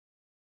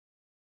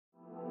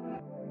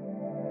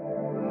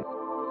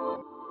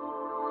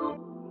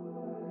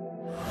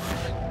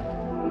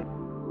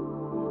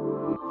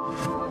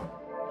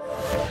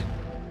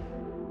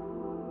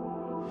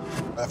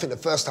think the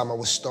first time I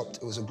was stopped,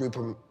 it was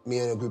me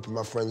and a group of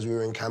my friends, we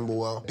were in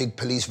Camberwell. Big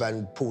police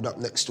van pulled up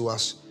next to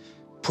us,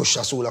 pushed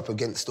us all up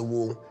against the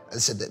wall and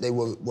said that they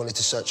wanted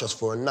to search us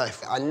for a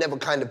knife. I never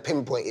kind of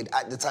pinpointed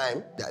at the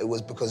time that it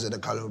was because of the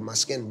colour of my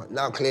skin, but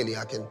now clearly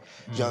I can,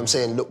 you know what I'm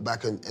saying, look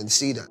back and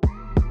see that.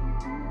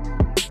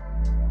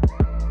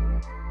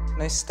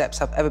 No steps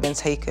have ever been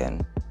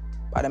taken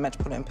by the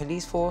Metropolitan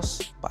Police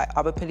Force, by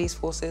other police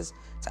forces,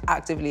 to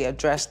actively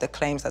address the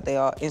claims that they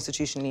are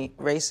institutionally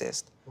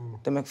racist.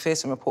 The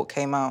Macpherson report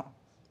came out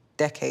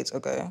decades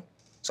ago.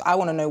 So I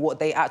want to know what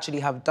they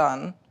actually have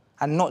done,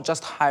 and not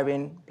just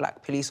hiring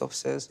black police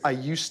officers. I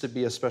used to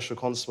be a special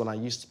constable and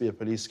I used to be a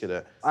police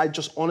cadet. I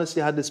just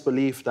honestly had this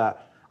belief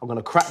that I'm going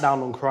to crack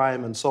down on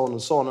crime and so on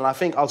and so on. And I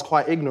think I was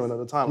quite ignorant at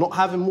the time. Not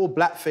having more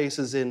black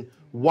faces in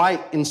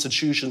white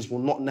institutions will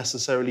not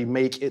necessarily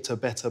make it a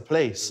better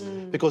place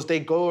because they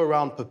go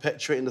around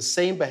perpetuating the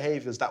same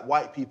behaviours that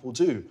white people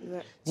do.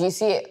 Do you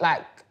see it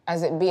like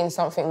as it being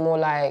something more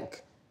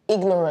like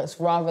ignorance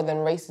rather than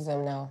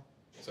racism now?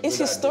 It's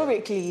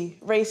historically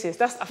racist.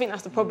 I think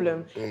that's the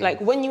problem. Like,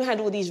 when you had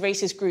all these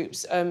racist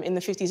groups in the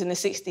 50s and the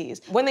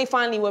 60s, when they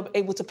finally were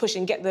able to push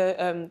and get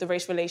the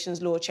race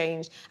relations law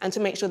changed and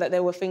to make sure that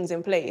there were things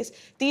in place,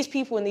 these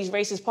people in these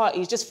racist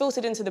parties just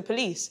filtered into the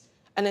police.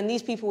 And then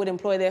these people would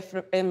employ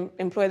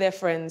their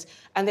friends,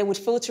 and they would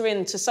filter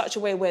into such a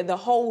way where the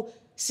whole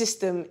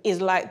system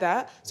is like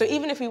that. So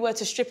even if we were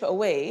to strip it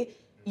away,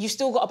 you've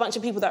still got a bunch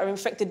of people that are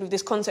infected with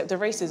this concept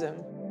of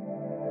racism.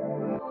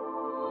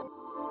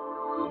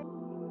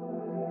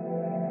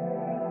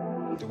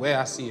 The way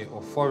I see it,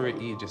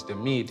 authority, just the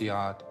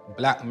media,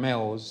 black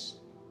males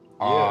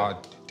are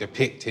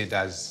depicted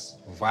as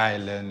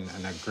violent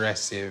and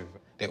aggressive.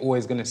 They're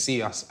always going to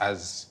see us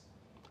as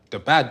the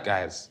bad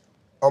guys.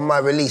 On my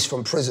release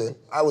from prison,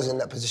 I was in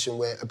that position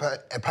where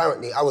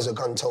apparently I was a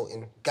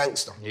gun-toting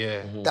gangster.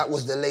 That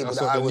was the label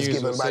that I was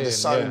given by The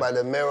Sun, by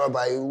The Mirror,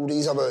 by all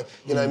these other,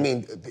 you know what I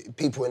mean,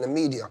 people in the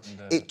media.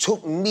 It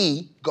took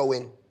me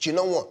going, do you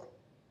know what?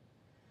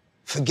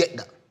 Forget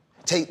that.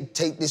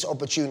 Take this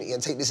opportunity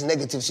and take this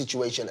negative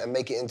situation and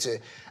make it into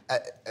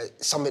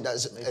something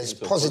that's as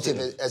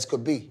positive as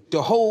could be.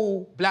 The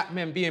whole black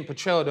men being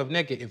portrayed of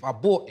negative, I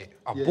bought it.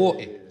 I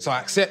bought it. So I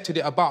accepted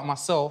it about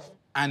myself,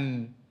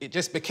 and it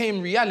just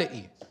became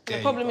reality.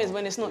 The problem is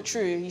when it's not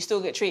true, you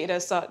still get treated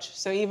as such.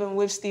 So even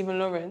with Stephen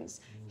Lawrence,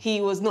 he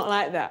was not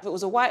like that. It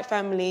was a white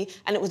family,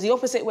 and it was the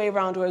opposite way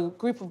around, where a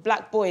group of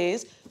black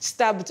boys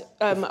stabbed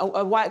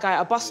a white guy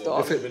at a bus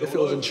stop. If it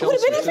was in Chelsea,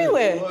 it would have been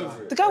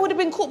everywhere. The guy would have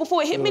been caught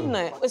before it hit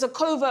midnight. It's a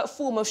covert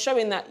form of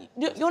showing that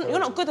you're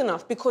not good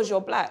enough because you're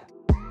black.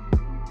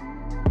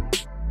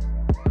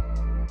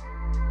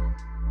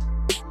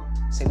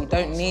 So we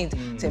don't need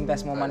to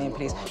invest more money in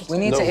police. We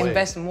need to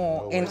invest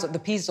more in the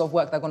pieces of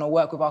work that are going to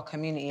work with our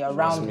community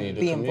around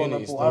being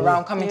vulnerable,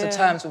 around coming to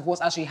terms with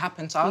what's actually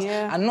happened to us,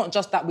 and not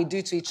just that we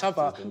do to each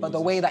other, but the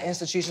way that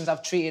institutions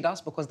have treated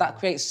us, because that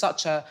creates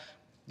such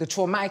the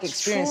traumatic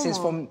experiences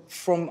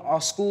from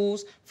our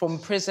schools, from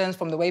prisons,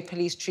 from the way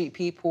police treat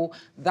people.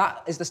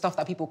 That is the stuff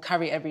that people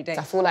carry every day.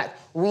 I feel like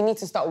we need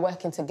to start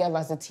working together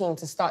as a team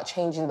to start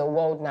changing the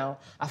world now.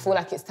 I feel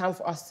like it's time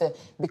for us to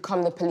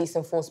become the police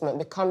enforcement,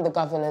 become the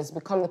governors,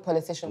 become the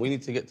politicians. We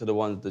need to get to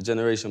the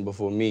generation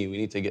before me. We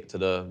need to get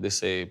to let's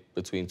say,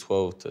 between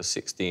 12 to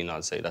 16,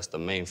 I'd say. That's the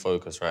main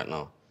focus right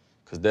now.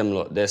 Because them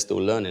lot, they're still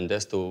learning.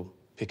 They're still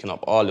picking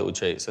up our little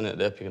traits, innit?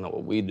 They're picking up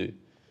what we do.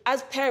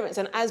 As parents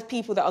and as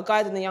people that are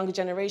guiding the younger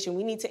generation,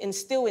 we need to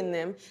instill in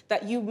them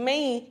that you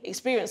may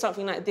experience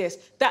something like this.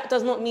 That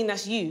does not mean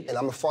that's you. And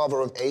I'm a father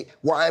of 8.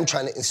 What I'm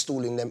trying to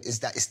install in them is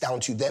that it's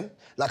down to them.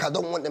 Like, I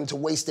don't want them to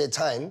waste their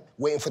time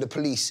waiting for the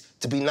police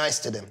to be nice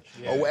to them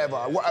or whatever.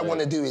 What I want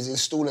to do is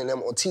install in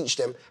them or teach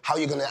them how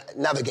you're going to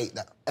navigate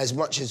that. As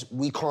much as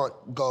we can't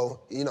go,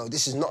 you know,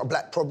 this is not a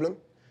black problem.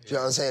 Do you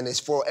know what I'm saying? It's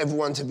for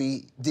everyone to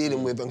be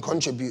dealing with and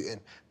contributing.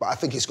 But I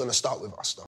think it's going to start with us, though.